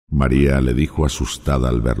María le dijo asustada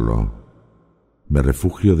al verlo: Me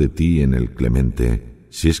refugio de ti en el Clemente,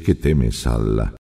 si es que temes a Allah.